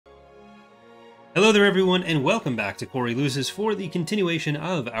Hello there everyone, and welcome back to Corey Loses for the continuation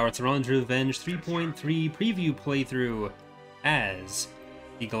of our Thrawn's Revenge 3.3 preview playthrough as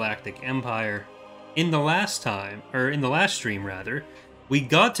the Galactic Empire. In the last stream rather, we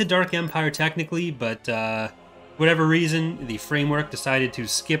got to Dark Empire technically, but for whatever reason, the framework decided to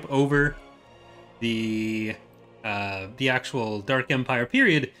skip over the actual Dark Empire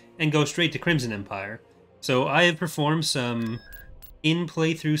period and go straight to Crimson Empire. So I have performed some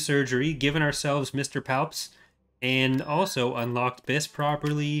in-playthrough surgery, given ourselves Mr. Palps, and also unlocked Biss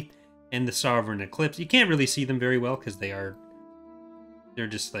properly and the Sovereign Eclipse. You can't really see them very well because they're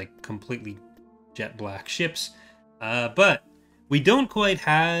just like completely jet black ships. But we don't quite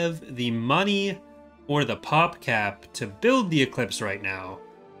have the money or the pop cap to build the Eclipse right now.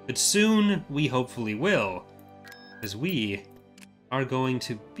 But soon we hopefully will, because we are going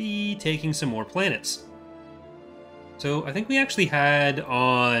to be taking some more planets. So I think we actually had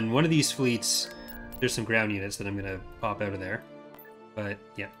on one of these fleets, there's some ground units that I'm going to pop out of there. But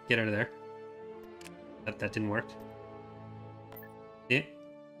yeah, get out of there. That didn't work. Yeah.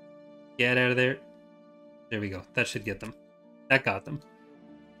 Get out of there. There we go. That should get them. That got them.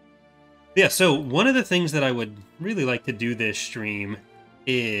 Yeah, so one of the things that I would really like to do this stream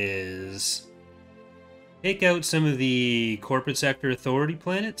is take out some of the corporate sector authority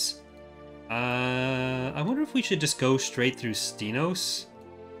planets. I wonder if we should just go straight through Stenos.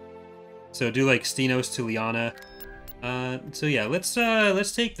 So do like Stenos to Liana. So yeah, let's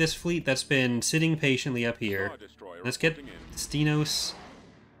take this fleet that's been sitting patiently up here. Let's get Stenos.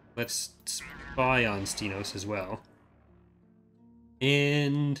 Let's spy on Stenos as well.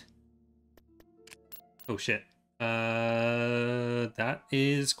 And oh shit. That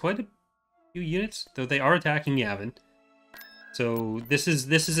is quite a few units, though they are attacking Yavin. So this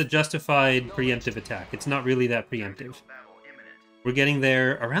is a justified preemptive attack. It's not really that preemptive. We're getting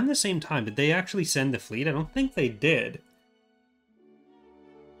there around the same time. Did they actually send the fleet? I don't think they did.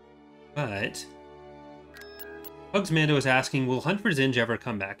 But Hugs Mando is asking, will Hunt for Zinj ever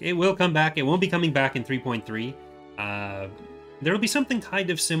come back? It will come back. It won't be coming back in 3.3. There will be something kind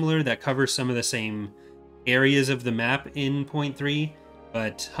of similar that covers some of the same areas of the map in 0.3,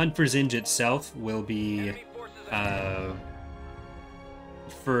 but Hunt for Zinj itself will be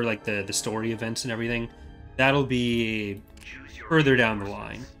for like the story events and everything. That'll be further down the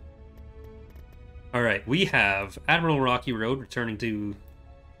line. Alright, we have Admiral Rocky Road returning to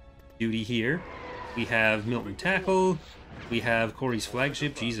duty here. We have Milton Tackle. We have Corey's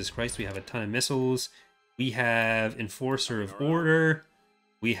flagship. Jesus Christ, we have a ton of missiles. We have Enforcer of Order.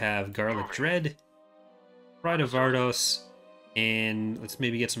 We have Garlic Dread. Pride of Vardos. And let's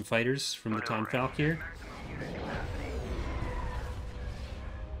maybe get some fighters from the Ton Falk here.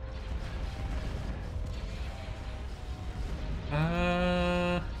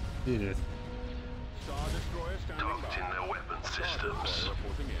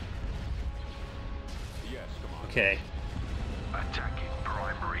 Okay. I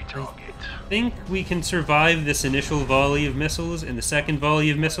think we can survive this initial volley of missiles and the second volley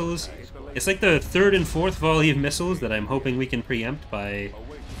of missiles. It's like the third and fourth volley of missiles that I'm hoping we can preempt by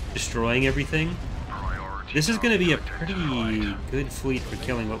destroying everything. This is going to be a pretty good fleet for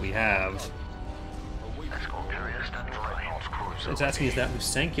killing what we have. It's asking, is that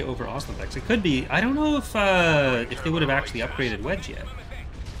Lusankia over Oslopex? It could be. I don't know if they would have actually upgraded Wedge yet.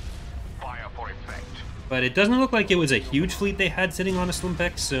 But it doesn't look like it was a huge fleet they had sitting on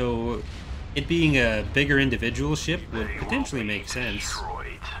Oslopex, so it being a bigger individual ship would potentially make sense.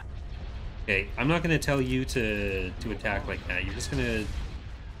 Okay, I'm not going to tell you to attack like that. You're just going to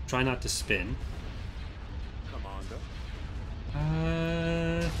try not to spin.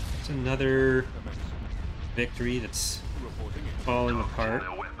 It's another victory that's falling apart.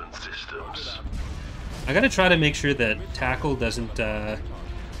 I gotta try to make sure that Tackle doesn't have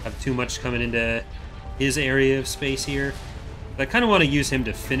too much coming into his area of space here. But I kind of want to use him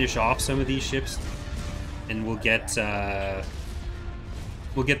to finish off some of these ships, and we'll get the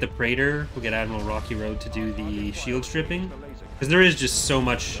Praetor, we'll get Admiral Rocky Road to do the shield stripping, because there is just so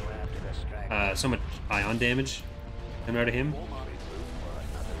much ion damage coming out of him.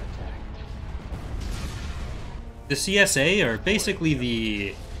 The CSA are basically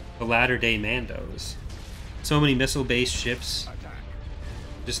the latter-day Mandos. So many missile-based ships,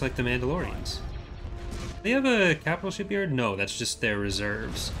 just like the Mandalorians. They have a capital shipyard? No, that's just their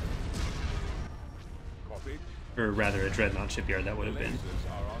reserves. Or rather, a dreadnought shipyard, that would have been,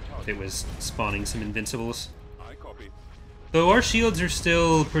 if it was spawning some Invincibles. Though our shields are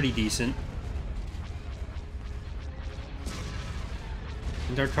still pretty decent.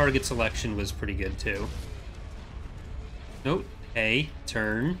 And our target selection was pretty good, too. Note A,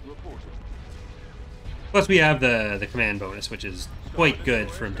 turn. Plus we have the command bonus, which is quite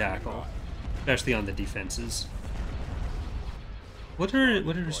good from tackle, especially on the defenses. What are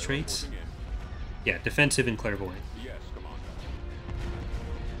his traits? Yeah, defensive and clairvoyant.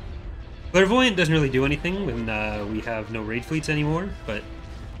 Clairvoyant doesn't really do anything when we have no raid fleets anymore, but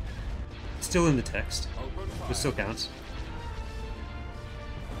it's still in the text. It still counts.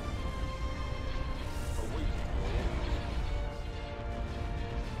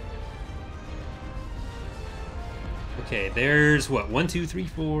 Okay, there's what, 1, 2, 3,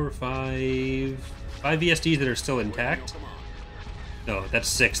 4, 5 VSDs that are still intact. No, that's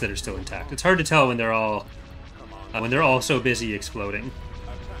 6 that are still intact. It's hard to tell when they're all so busy exploding.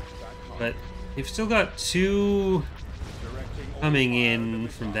 But they've still got 2 coming in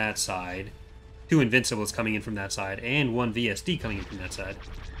from that side, 2 Invincibles coming in from that side, and 1 VSD coming in from that side.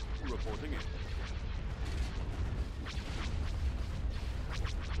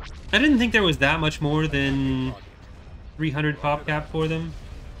 I didn't think there was that much more than 300 pop cap for them.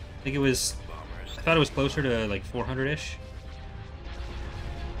 I think it was, I thought it was closer to like 400-ish.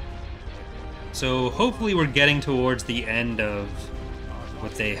 So hopefully we're getting towards the end of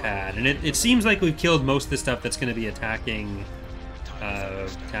what they had. And it seems like we've killed most of the stuff that's going to be attacking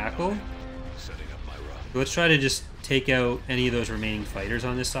tackle. So let's try to just take out any of those remaining fighters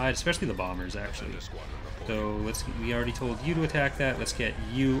on this side, especially the bombers, actually. So we already told you to attack that. Let's get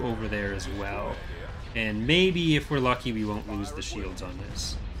you over there as well. And maybe, if we're lucky, we won't lose the shields on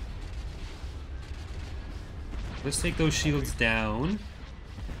this. Let's take those shields down.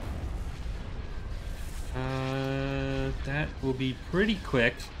 That will be pretty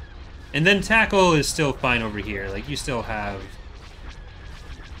quick. And then tackle is still fine over here. Like, you still have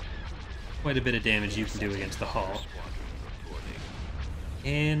quite a bit of damage you can do against the hull.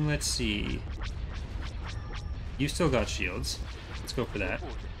 And let's see. You still got shields. Let's go for that.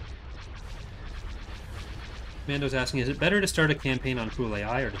 Mando's asking, is it better to start a campaign on Cruel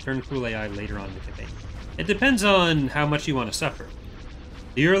AI or to turn Cruel AI later on in the campaign? It depends on how much you want to suffer.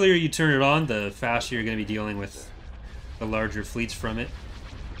 The earlier you turn it on, the faster you're going to be dealing with the larger fleets from it.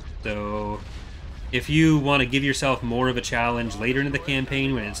 So if you want to give yourself more of a challenge later in the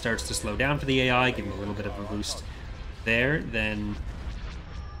campaign when it starts to slow down for the AI, give them a little bit of a boost there, then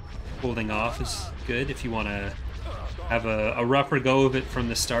holding off is good. If you want to have a rougher go of it from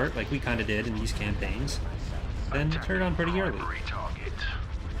the start, like we kind of did in these campaigns, then turn it on pretty early.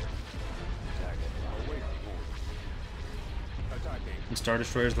 And Star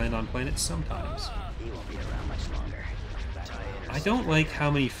Destroyers land on planets sometimes. I don't like how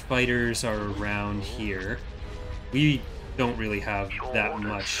many fighters are around here. We don't really have that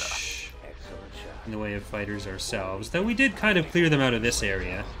much in the way of fighters ourselves, though we did kind of clear them out of this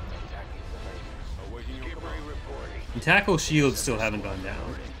area. And tackle shields still haven't gone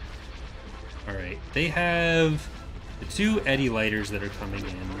down. Alright, they have the 2 Eddy lighters that are coming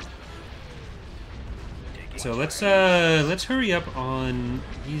in. So let's hurry up on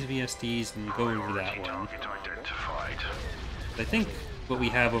these VSDs and go over that one. I think what we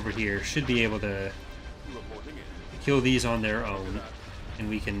have over here should be able to kill these on their own, and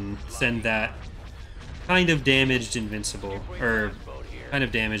we can send that kind of damaged Invincible, or kind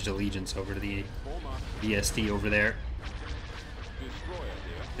of damaged Allegiance over to the VSD over there.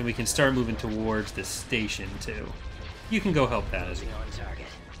 And we can start moving towards the station too. You can go help that as well.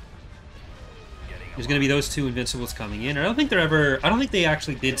 There's going to be those 2 Invincibles coming in. I don't think they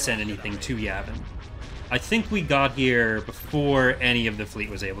actually did send anything to Yavin. I think we got here before any of the fleet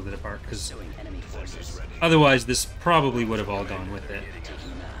was able to depart, because otherwise this probably would have all gone with it.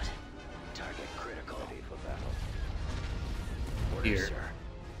 Here.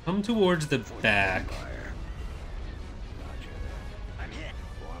 Come towards the back.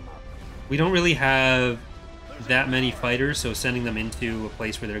 We don't really have that many fighters, so sending them into a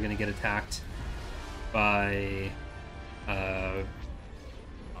place where they're going to get attacked by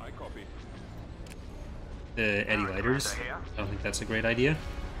the Eddy lighters. I don't think that's a great idea.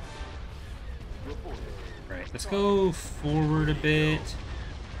 Alright, let's go forward a bit.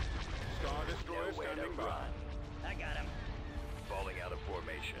 I got him. Falling out of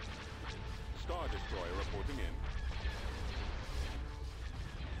formation. Star Destroyer reporting in.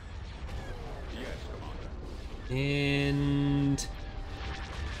 Yes, Commander. And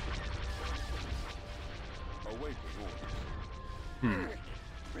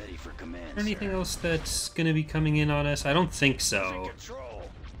Ready for command. is there anything else that's going to be coming in on us? I don't think so. If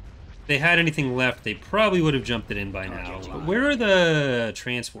they had anything left, they probably would have jumped it in by now. But where are the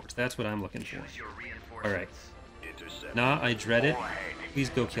transports? That's what I'm looking for. Alright. Nah, I dread it. Please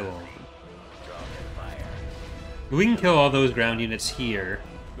go kill all of them. We can kill all those ground units here.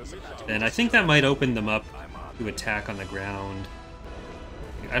 then I think that might open them up to attack on the ground.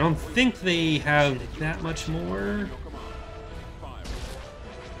 I don't think they have that much more.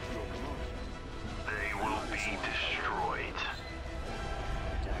 They will be destroyed.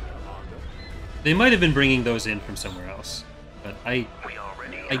 They might have been bringing those in from somewhere else, but I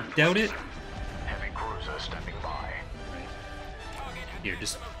doubt it. Heavy cruiser stepping by. Here,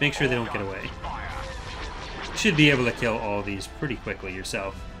 just make sure they don't get away. You should be able to kill all these pretty quickly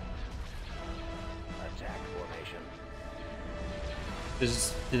yourself. Attack formation.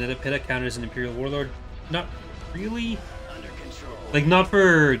 Does Denetapita count as an Imperial Warlord? Not really. Under control. Like, not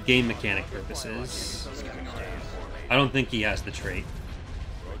for game mechanic purposes. I don't think he has the trait.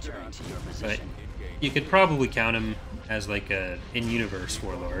 Return to your But position. you could probably count him as like a in-universe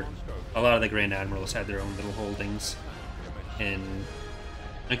warlord. A lot of the Grand Admirals had their own little holdings. And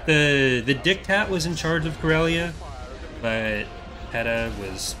like the Dictat was in charge of Corellia, but Peta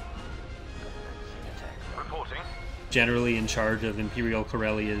was Reporting. generally in charge of Imperial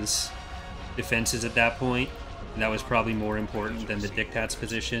Corellia's defenses at that point. And that was probably more important than the Dictat's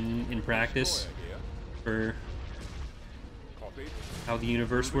position in practice for how the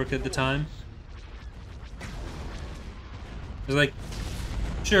universe worked at the time. It was like,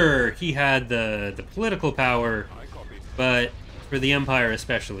 sure, he had the political power, but for the Empire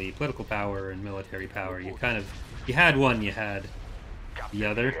especially, political power and military power, you had one, you had the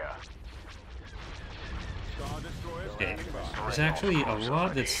other. Okay, there's actually a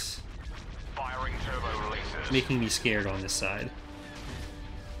lot that's Firing turbo releases. making me scared on this side.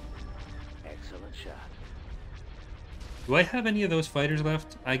 Excellent shot. Do I have any of those fighters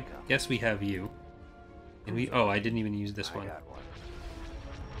left? I guess we have you. And we I didn't even use this one. Got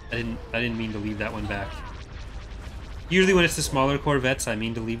one. I didn't mean to leave that one back. Usually when it's the smaller Corvettes, I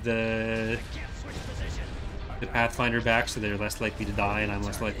mean to leave the Pathfinder back so they're less likely to die and I'm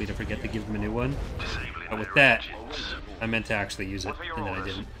less likely to forget to give them a new one. But with that, I meant to actually use it, and then I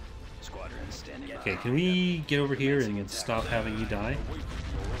didn't. Squadron standing by. Okay, can we get over here and stop having you die?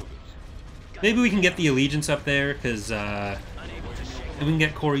 Maybe we can get the Allegiance up there, because we can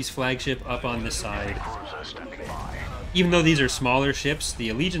get Corey's flagship up on this side. Cruiser stepping by. Even though these are smaller ships, the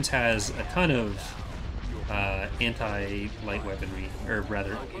Allegiance has a ton of anti-light weaponry, or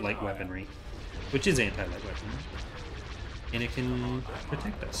rather, light weaponry, which is anti-light weaponry, and it can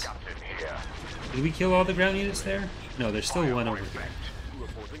protect us. Captain here. Did we kill all the ground units there? No, there's still one over here.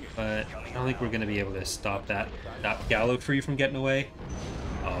 But I don't think we're going to be able to stop that Gallo tree from getting away.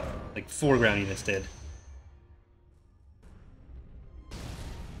 Oh, like 4 ground units did.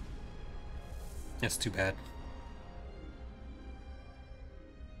 That's too bad.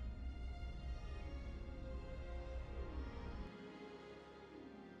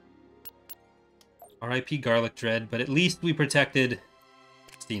 R.I.P. Garlic Dread, but at least we protected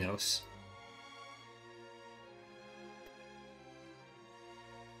Stenos.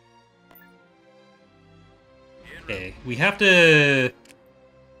 Okay, we'll have to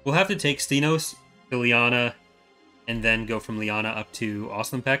take Stenos to Liana, and then go from Liana up to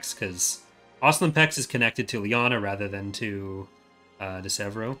Oslimpex, because Oslimpex is connected to Liana rather than to De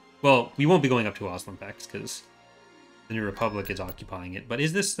Severo. Well, we won't be going up to Oslimpex, because the New Republic is occupying it. But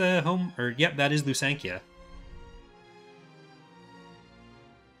is this the home? Or, yep, that is Lusankia.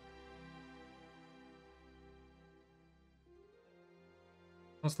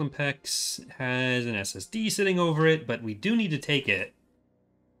 Oslimpex has an SSD sitting over it, but we do need to take it.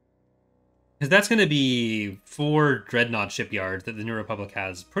 Because that's going to be 4 Dreadnought shipyards that the New Republic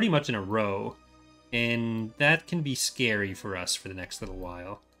has pretty much in a row. And that can be scary for us for the next little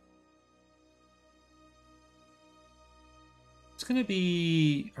while. It's going to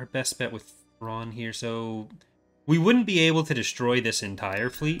be our best bet with Thrawn here. So we wouldn't be able to destroy this entire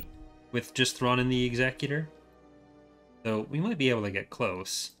fleet with just Thrawn and the Executor. So we might be able to get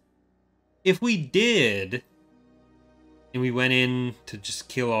close. If we did, and we went in to just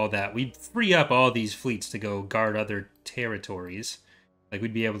kill all that, we'd free up all these fleets to go guard other territories. Like,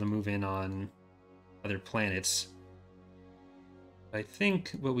 we'd be able to move in on other planets. I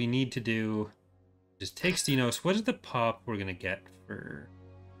think what we need to do is take Stenos. What is the pop we're going to get for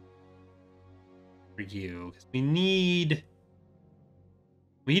you? 'Cause we need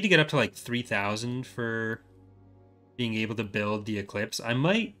to get up to like 3,000 for being able to build the Eclipse. I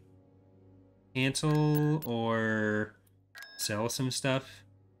might cancel or sell some stuff.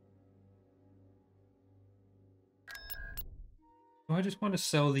 Do I just want to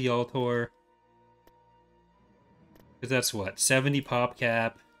sell the Altor? Because that's what, 70 pop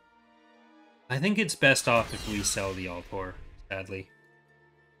cap. I think it's best off if we sell the Altor, sadly.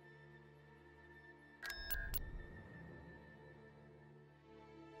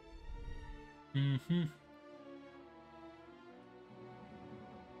 Mm-hmm.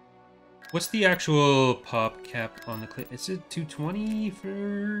 What's the actual pop cap on the clip? Is it 220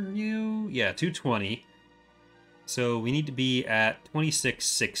 for you? Yeah, 220. So we need to be at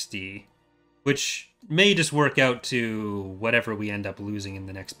 2660, which may just work out to whatever we end up losing in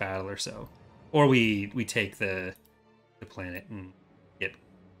the next battle or so. Or we take the planet and get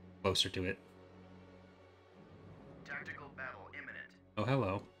closer to it. Tactical battle imminent. Oh,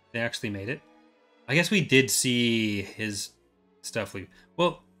 hello. They actually made it. I guess we did see his stuff leave.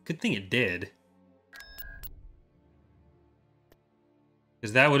 Well, good thing it did.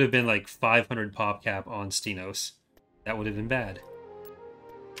 Because that would have been like 500 pop cap on Stenos. That would have been bad.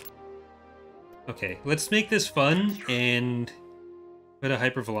 Okay, let's make this fun and put a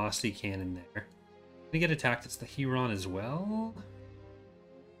hypervelocity cannon there. Can we get attacked? It's the Huron as well?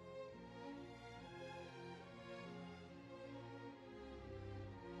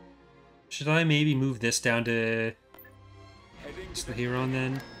 Should I maybe move this down to just the Huron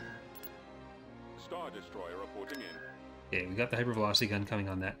then? Star Destroyer reporting in. Okay, we got the hypervelocity gun coming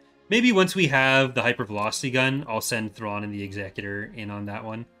on that. Maybe once we have the hypervelocity gun, I'll send Thrawn and the Executor in on that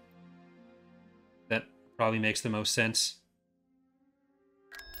one. That probably makes the most sense.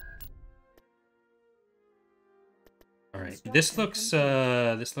 All right, this looks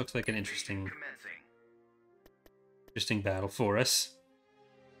like an interesting battle for us.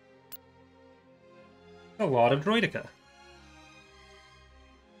 A lot of droidica.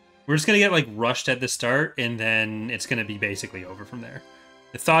 We're just gonna get like rushed at the start, and then it's gonna be basically over from there.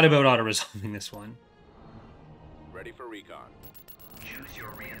 I thought about auto-resolving this one. Ready for recon. Choose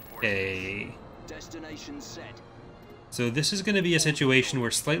your reinforcements. Okay. Destination set. So this is gonna be a situation where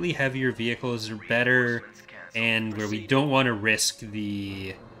slightly heavier vehicles are better, and where we don't want to risk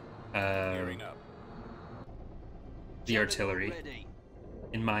the Gearing up. artillery, Ready.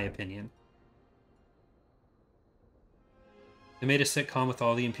 in my opinion. They made a sitcom with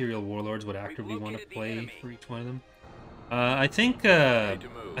all the Imperial warlords. What actor we want to play for each one of them? I think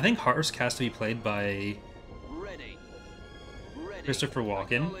Harsk has to be played by Ready. Ready. Christopher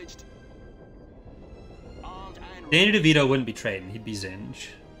Walken. Acknowledged. Armed and Danny DeVito wouldn't be Trayden. He'd be Zinj.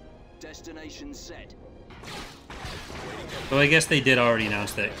 destination set. So I guess they did already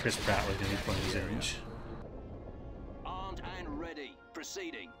announce that Chris Pratt was going to be playing Zinj. Armed and ready.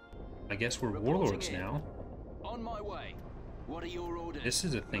 Proceeding. I guess we're warlords now. On my way. What are your orders? This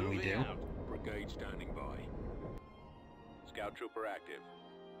is a thing we Moving do. out. Brigade standing by. Scout trooper active.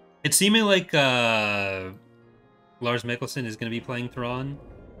 It's seeming like Lars Mikkelsen is going to be playing Thrawn,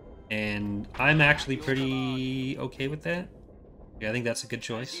 and I'm actually pretty okay with that. Yeah, I think that's a good As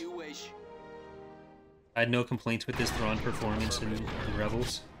choice. you wish. I had no complaints with his Thrawn performance in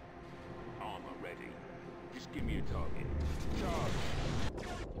Rebels. Armor ready. Just give me a target. Charge.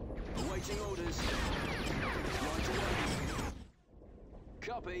 Awaiting orders. Right away.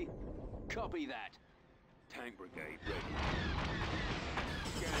 Copy. Copy that. Tank brigade ready.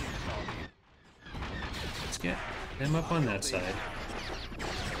 Scanning target. Let's get them up on that side.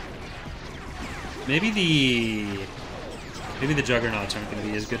 Maybe the Juggernauts aren't going to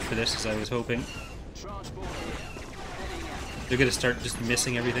be as good for this as I was hoping. Transport here. Heading out. They're going to start just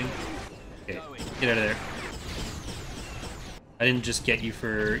missing everything. Okay, get out of there. I didn't just get you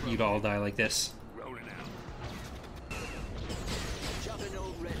for you to all die like this. Rolling out.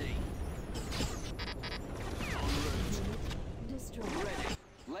 Juggernaut ready. En route. Ready.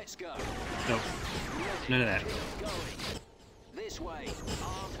 Let's go. Nope, none of that. Going. This way.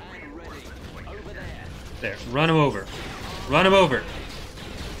 Armed and ready. Over there. There, run him over. Run him over.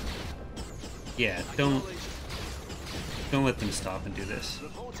 Yeah, don't let them stop and do this.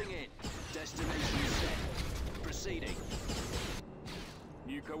 Reporting in. Destination set. Proceeding.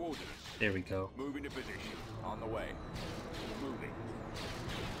 New coordinates. There we go. Moving to position. On the way. Moving.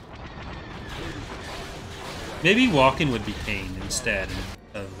 Maybe Walken would be Kane instead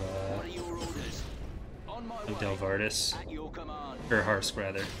of What are your orders? On my way. Delvardis. At your command. Or Harsk,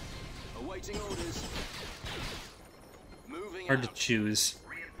 rather. Awaiting orders. Moving Hard to out. choose.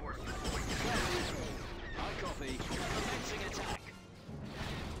 I copy. Commencing attack.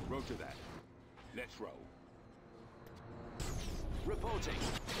 Roger that. Let's roll. Reporting.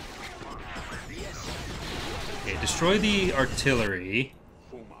 Yes, sir. Okay, destroy the artillery.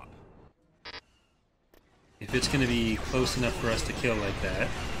 Form up. If it's going to be close enough for us to kill like that.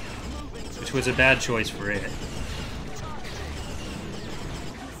 Which was a bad choice for it.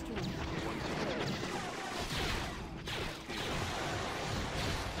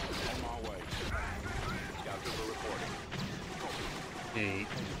 On my way. Scout trooper reporting. Okay,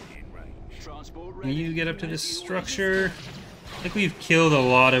 In range. Transport can ready. you get up to this structure? I think we've killed a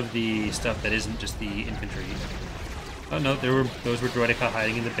lot of the stuff that isn't just the infantry. Oh no, those were Droideka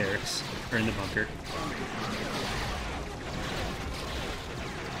hiding in the barracks, or in the bunker.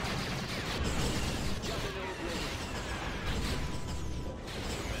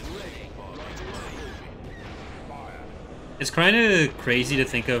 It's kind of crazy to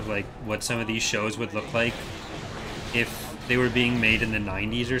think of like what some of these shows would look like if they were being made in the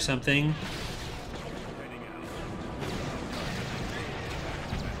 90s or something.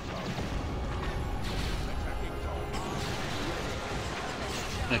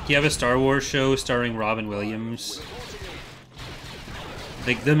 Like, you have a Star Wars show starring Robin Williams.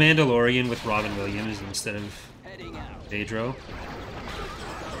 Like, The Mandalorian with Robin Williams instead of Pedro.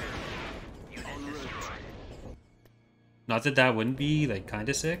 Not that that wouldn't be, like, kind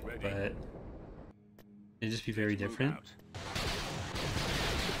of sick, but it'd just be very different.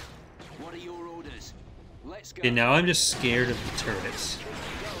 What are your orders? Let's go. Okay, now I'm just scared of the turrets.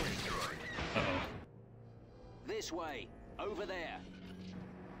 Uh-oh. This way. Over there.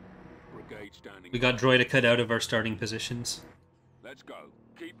 Brigade standing. We got Droideka out of our starting positions. Let's go.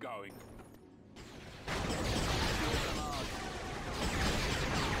 Keep going.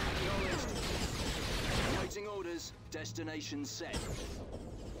 Waiting orders. Destination set.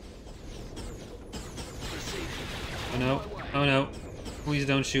 Oh no. Oh no. Please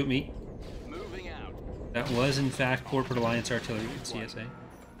don't shoot me. Moving out. That was, in fact, Corporate Alliance Artillery at CSA.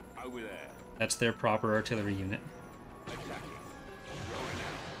 Over there. That's their proper artillery unit.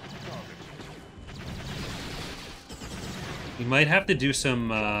 We might have to do some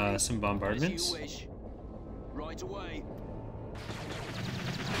bombardments. As you wish. Right away.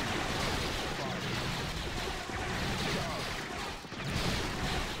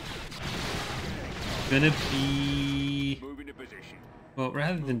 Gonna be... Moving to position. Well,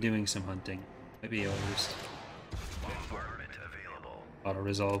 rather than doing some hunting, might be able to just Bombardment available.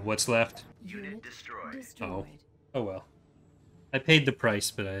 auto-resolve what's left. Unit destroyed. Oh. Oh well. I paid the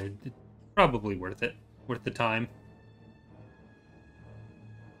price, but it's probably worth it. Worth the time.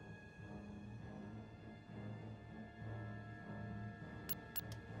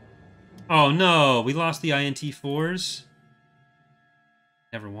 Oh no, we lost the INT-4s.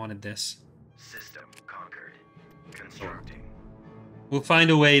 Never wanted this. System conquered. Constructing. We'll find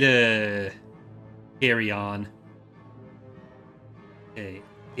a way to carry on. Okay,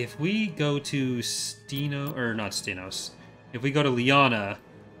 if we go to Steno, or not Stenos, if we go to Liana,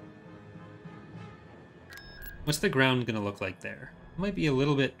 what's the ground gonna look like there? It might be a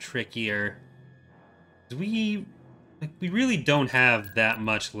little bit trickier. We really don't have that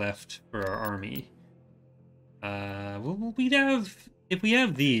much left for our army. We'd have, if we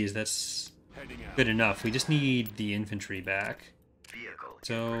have these, that's good enough. We just need the infantry back. Vehicle.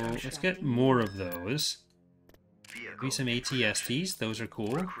 So let's get more of those. Vehicle. Maybe some ATSTs, those are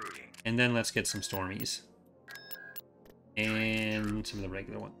cool. Recruiting. And then let's get some Stormies. And some of the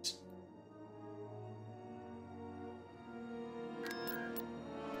regular ones.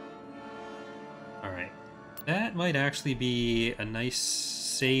 Alright. That might actually be a nice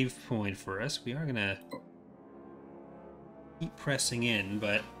save point for us. We are gonna keep pressing in,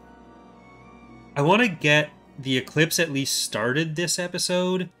 but I want to get the Eclipse at least started this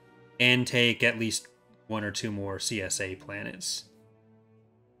episode and take at least one or two more CSA planets.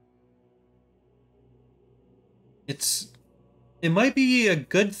 It might be a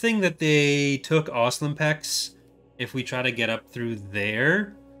good thing that they took Oslimpex if we try to get up through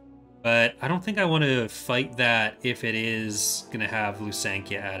there. But I don't think I want to fight that if it is going to have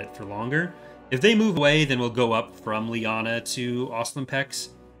Lusankia at it for longer. If they move away, then we'll go up from Liana to Oslimpex.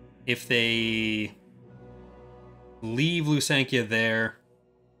 If they leave Lusankia there,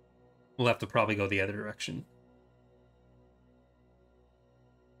 we'll have to probably go the other direction.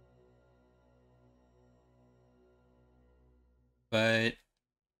 But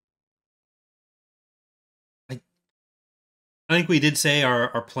I think we did say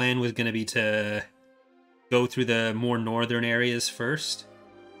our plan was going to be to go through the more northern areas first.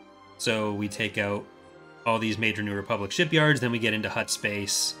 So we take out all these major New Republic shipyards, then we get into Hutt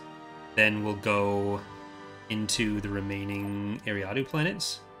space, then we'll go into the remaining EaW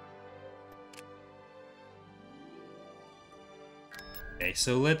planets. Okay,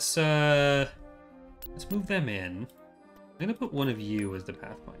 so let's move them in. I'm gonna put one of you as the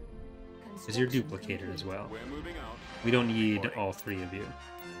Pathfinder, because you're duplicator as well. We're moving out. We don't need all three of you.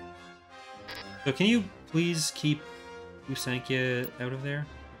 So can you please keep Lusankia out of there?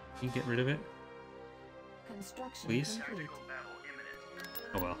 Can you get rid of it? Please? Tactical battle imminent.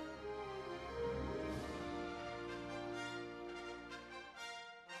 Oh well.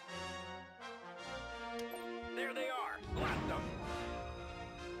 There they are. Blast them.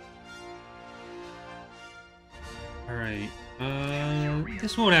 Alright,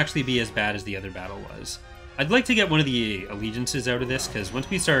 this won't actually be as bad as the other battle was. I'd like to get one of the allegiances out of this, because once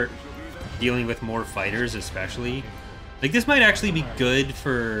we start dealing with more fighters especially, like this might actually be good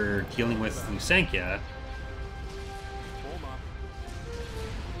for dealing with Lusankia.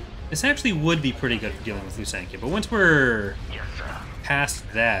 This actually would be pretty good for dealing with Lusankia, but once we're past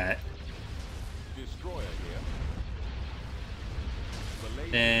that,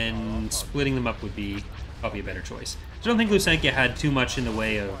 then splitting them up would be probably a better choice. I don't think Lusankia had too much in the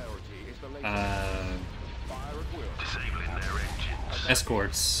way of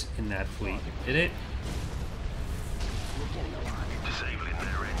escorts in that fleet, did it?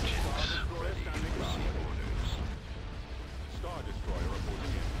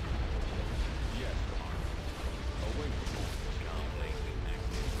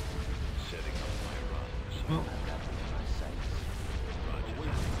 Well,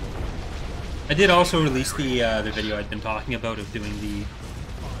 I did also release the video I'd been talking about of doing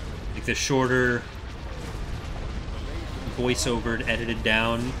the shorter voiceovered, edited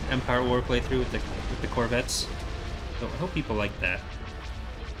down Empire War playthrough with the Corvettes. So I hope people like that.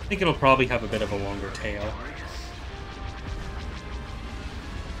 I think it'll probably have a bit of a longer tail.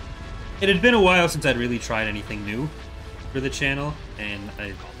 It had been a while since I'd really tried anything new for the channel, and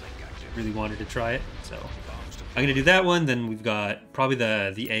I really wanted to try it, so I'm gonna do that one. Then we've got probably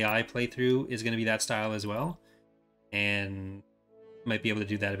the AI playthrough is gonna be that style as well, and might be able to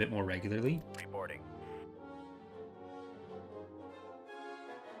do that a bit more regularly.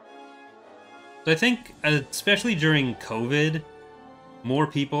 So I think, especially during COVID, more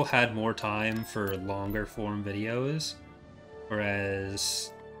people had more time for longer form videos,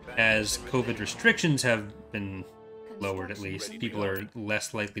 whereas as COVID restrictions have been lowered, at least, people are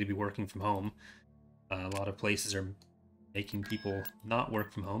less likely to be working from home. A lot of places are making people not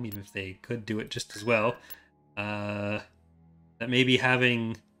work from home, even if they could do it just as well. That maybe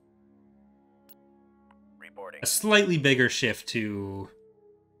having a slightly bigger shift to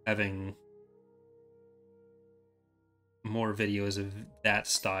having more videos of that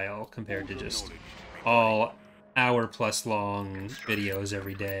style compared to just all hour-plus long videos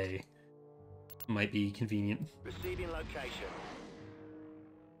every day might be convenient. Receiving location.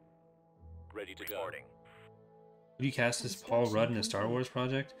 Ready to go. Would you cast as Paul Rudd in a Star Wars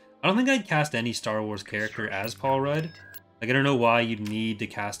project? I don't think I'd cast any Star Wars character as Paul Rudd. Like, I don't know why you'd need to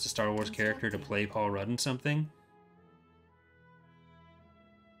cast a Star Wars character to play Paul Rudd in something.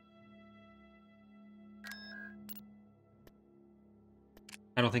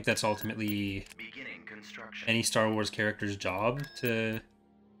 I don't think that's ultimately any Star Wars character's job to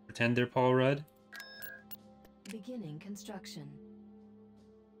pretend they're Paul Rudd. Beginning construction.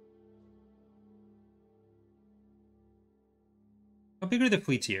 How big are the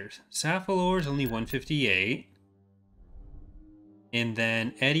fleets here? Sapphalore's only 158. And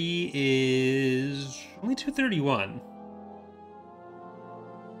then Eddie is only 231.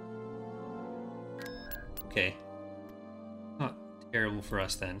 Okay. Not terrible for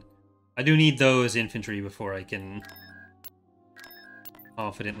us then. I do need those infantry before I can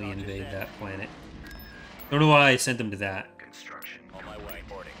confidently invade that planet. Don't know why I sent them to that. Construction On my way.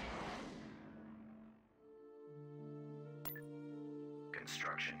 Boarding.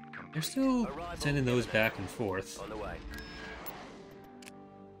 Construction complete. They're still sending those back and forth. On the way.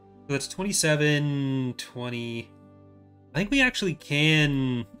 So that's 27, 20. I think we actually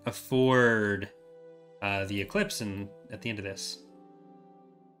can afford the Eclipse at the end of this.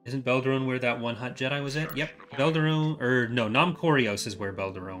 Isn't Belderone where that one Hutt Jedi was at? Yep. Belderone, or no, Nam Corios is where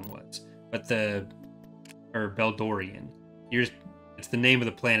Belderone was. But Beldorian. It's the name of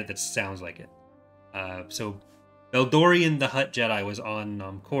the planet that sounds like it. So Beldorian the Hutt Jedi was on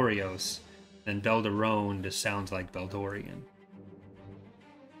Nam Corios, and Belderone just sounds like Beldorian.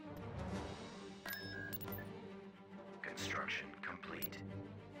 Construction complete.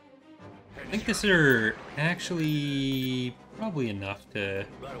 I think this are actually probably enough to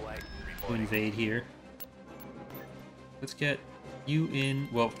invade here. Let's get you in.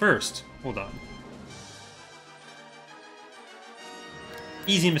 Well, first, hold on.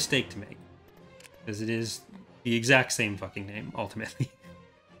 Easy mistake to make, because it is the exact same fucking name, ultimately.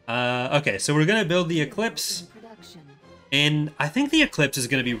 Okay, so we're gonna build the Eclipse, and I think the Eclipse is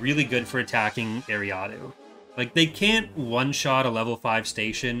gonna be really good for attacking Ariadu. Like, they can't one-shot a level 5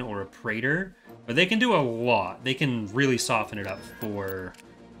 station or a Praetor, but they can do a lot. They can really soften it up for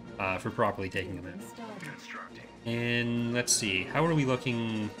properly taking them in. And let's see, how are we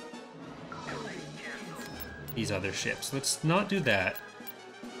looking? These other ships. Let's not do that.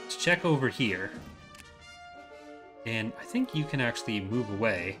 Let's check over here. And I think you can actually move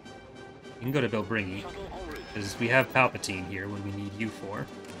away. You can go to Belbringi. Because we have Palpatine here when we need you for.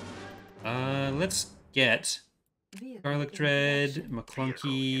 Let's get Vehicle Garlic in Dread, production.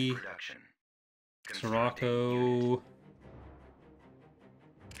 McClunky, Production. Sirocco,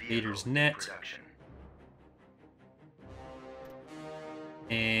 Vader's Net, Production.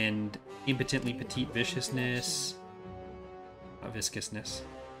 and Impotently Petite Viciousness. Not Viscousness.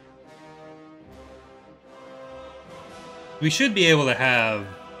 We should be able to have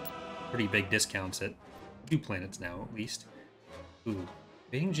pretty big discounts at 2 planets now, at least. Ooh,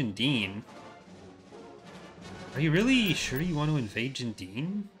 invading Jindine. Are you really sure you want to invade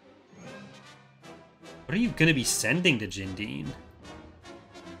Jindine? What are you going to be sending to Jindine?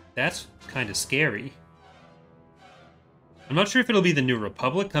 That's kind of scary. I'm not sure if it'll be the New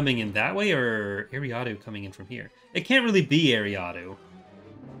Republic coming in that way or Ariadu coming in from here. It can't really be Ariadu,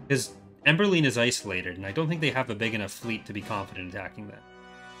 because Emberline is isolated, and I don't think they have a big enough fleet to be confident attacking that.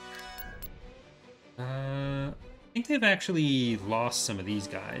 I think they've actually lost some of these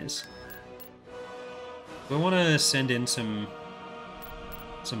guys. Do I want to send in some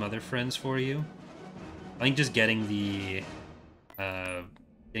other friends for you? I think just getting the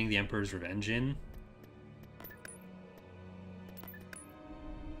Emperor's Revenge in.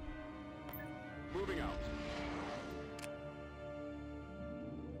 Moving out.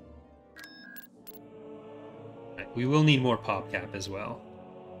 Right, we will need more PopCap as well.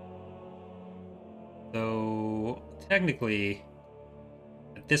 Though, technically,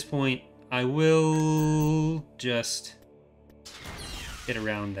 at this point, I will just get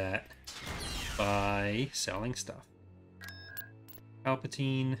around that by selling stuff.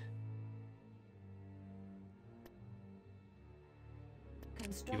 Palpatine.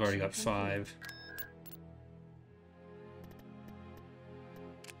 You've already got 5.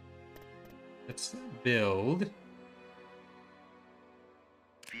 Let's build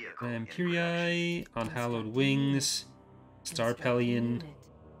Imperii, Unhallowed Wings, Starpellion,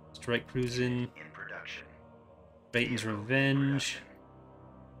 Strike Cruisin', In production. Rayton's Revenge,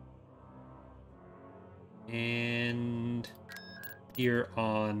 and here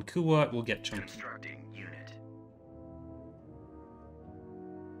on Kuwat we'll get Chunky. Constructing unit.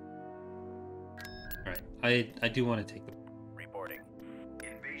 Alright, I do want to take the... Reporting.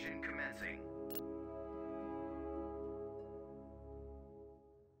 Invasion commencing.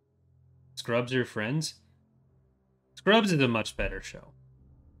 Scrubs are friends? Scrubs is a much better show.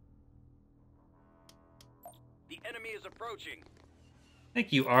 The enemy is approaching.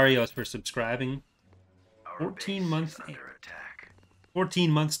 Thank you, Arios, for subscribing. Our 14 base months is under attack.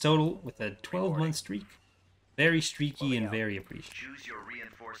 14 months total with a 12-month streak. Very streaky and very appreciated. Choose your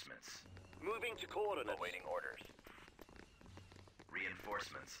reinforcements. Moving to coordinates. Awaiting orders.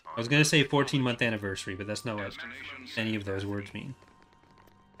 Reinforcements. I was going to say 14-month anniversary, but that's not what any of those words mean.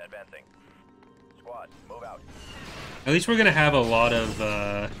 Advancing. Squad, move out. At least we're going to have a lot of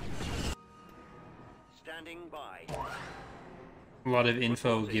Standing by.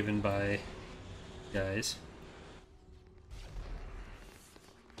 info given by guys.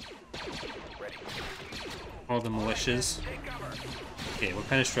 Ready. All the militias. Take cover. Okay, what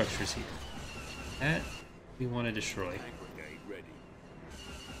kind of structure is here? That we want to destroy. Brigade ready.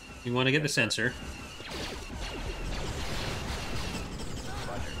 We want to get the sensor.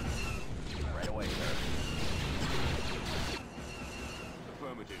 Roger. Right away, sir.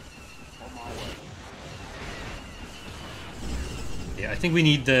 Affirmative. On my way. Yeah, I think we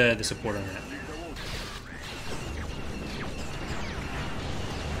need the support on that.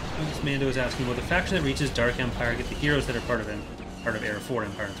 Mando is asking, will the faction that reaches Dark Empire get the heroes that are part of Era 4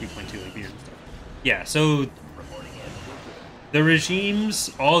 Empire and 3.2 like Beard and stuff? Yeah, so the regimes,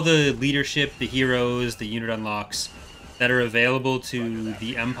 all the leadership, the heroes, the unit unlocks that are available to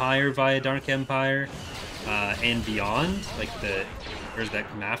the Empire via Dark Empire and beyond, like the heroes that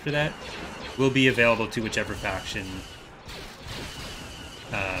come after that, will be available to whichever faction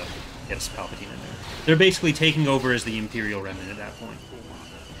gets Palpatine in there. They're basically taking over as the Imperial Remnant at that point.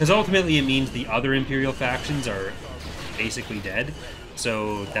 Because ultimately it means the other Imperial factions are basically dead,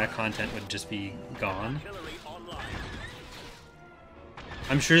 so that content would just be gone.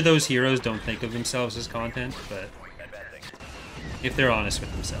 I'm sure those heroes don't think of themselves as content, but if they're honest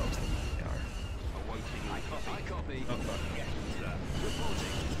with themselves, then they are. Oh, fuck.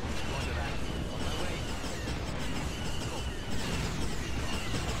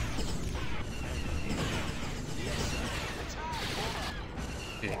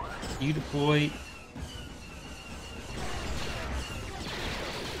 Okay, you deploy.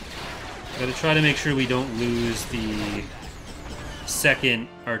 Gotta try to make sure we don't lose the second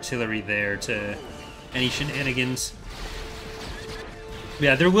artillery there to any shenanigans.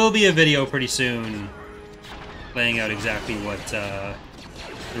 Yeah, there will be a video pretty soon laying out exactly what the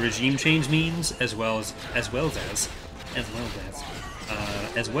regime change means, as well as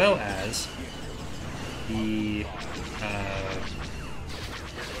the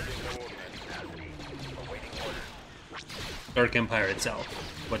Dark Empire itself.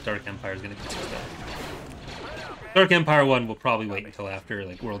 What Dark Empire is going to consist of. Dark Empire 1 will probably wait until after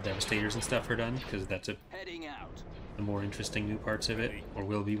like World Devastators and stuff are done, because that's the more interesting new parts of it, or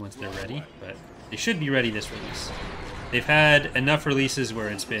will be once they're ready, but they should be ready this release. They've had enough releases where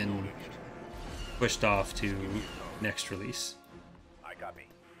it's been pushed off to next release. I copy.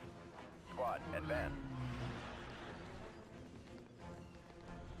 Squad, advance.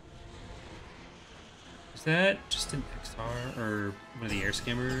 Is that just an XR or one of the air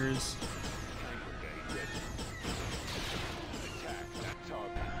skimmers? Attack that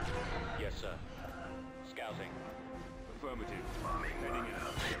target. Yes, sir. Scouting. Affirmative. Heading in.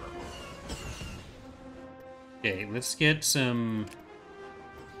 Okay, let's get some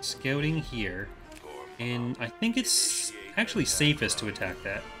scouting here. And I think it's actually safest to attack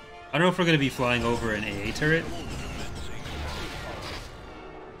that. I don't know if we're going to be flying over an AA turret.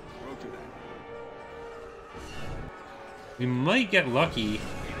 We might get lucky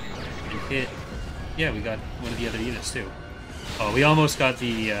and hit... Yeah, we got one of the other units too. Oh, we almost got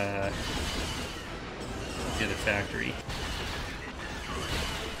the other factory.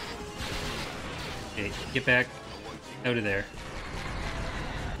 Okay, get back out of there.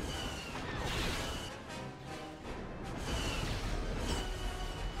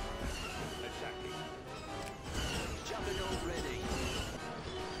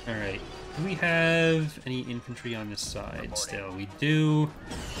 Alright. Do we have any infantry on this side still? We do.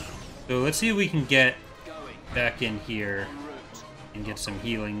 So let's see if we can get back in here and get some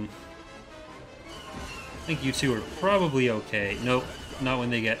healing. I think you two are probably okay. Nope, not when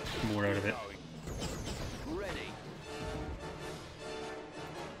they get more out of it.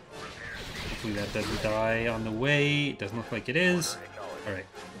 Hopefully that doesn't die on the way. It doesn't look like it is. Alright.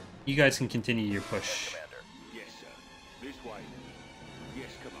 You guys can continue your push. Yes, sir. This way.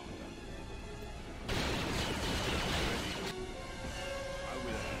 Yes, Commander. Over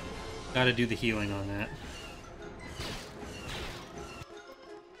there. Gotta do the healing on that.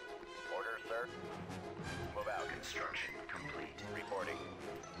 Order, sir. Move out. Construction complete. Reporting.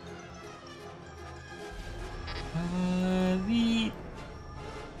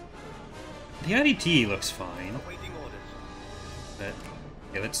 The IDT looks fine. Awaiting orders. But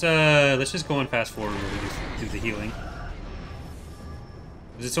yeah, let's just go on fast forward where we do the healing.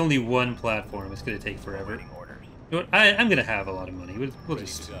 Because it's only one platform, it's gonna take forever. Awaiting orders. You know what? I'm gonna have a lot of money. We'll Ready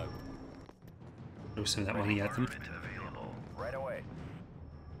just to go. throw some of that money at them. Available. Right away.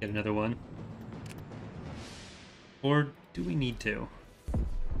 Get another one. Or do we need to?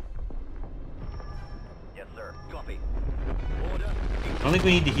 Yes, sir. Copy. Order. I don't think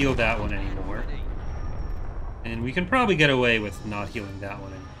we need to heal that one anymore. And we can probably get away with not healing that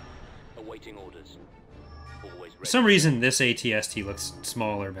one anymore. Awaiting orders. Always For ready. some reason, this ATST looks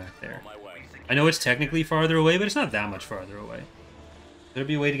smaller back there. On my way. I know it's technically farther away, but it's not that much farther away. There'd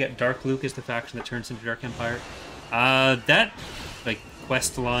be a way to get Dark Luke as the faction that turns into Dark Empire. That, like,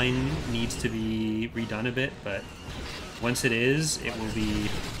 quest line needs to be redone a bit, but once it is, it will be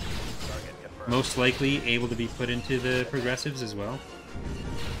Target confirmed. most likely able to be put into the progressives as well.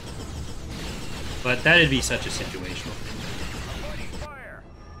 But that'd be such a situational thing. Avoiding fire.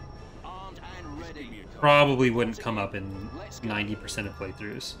 Armed and ready. Probably wouldn't come up in 90% of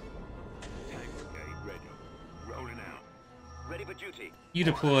playthroughs. Tank brigade ready. Rolling out. Ready for duty. You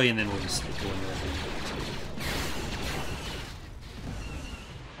deploy, and then we'll just go in wherever we want to.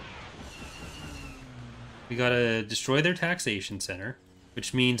 We gotta destroy their taxation center,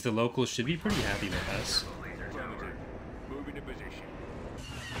 which means the locals should be pretty happy with us. Affirmative. Move into position.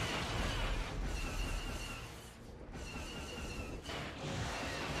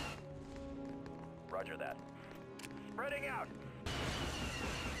 Roger that. Spreading out.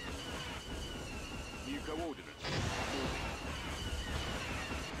 New coordinates.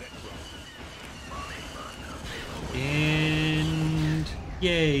 Let's roll. And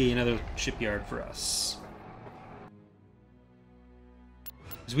yay, another shipyard for us.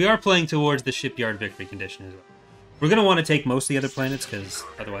 Because we are playing towards the shipyard victory condition as well. We're going to want to take most of the other planets, because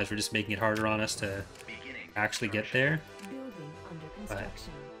otherwise we're just making it harder on us to actually get there. Building under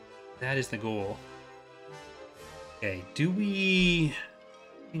construction. That is the goal. Okay, do we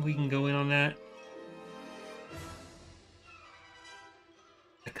think we can go in on that?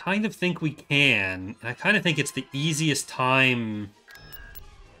 I kind of think we can, and I kind of think it's the easiest time to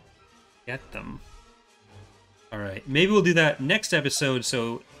get them. Alright, maybe we'll do that next episode,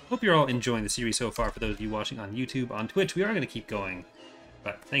 so Hope you're all enjoying the series so far. For those of you watching on YouTube, on Twitch, we are going to keep going.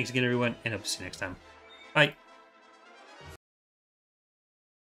 But thanks again, everyone, and hope to see you next time. Bye.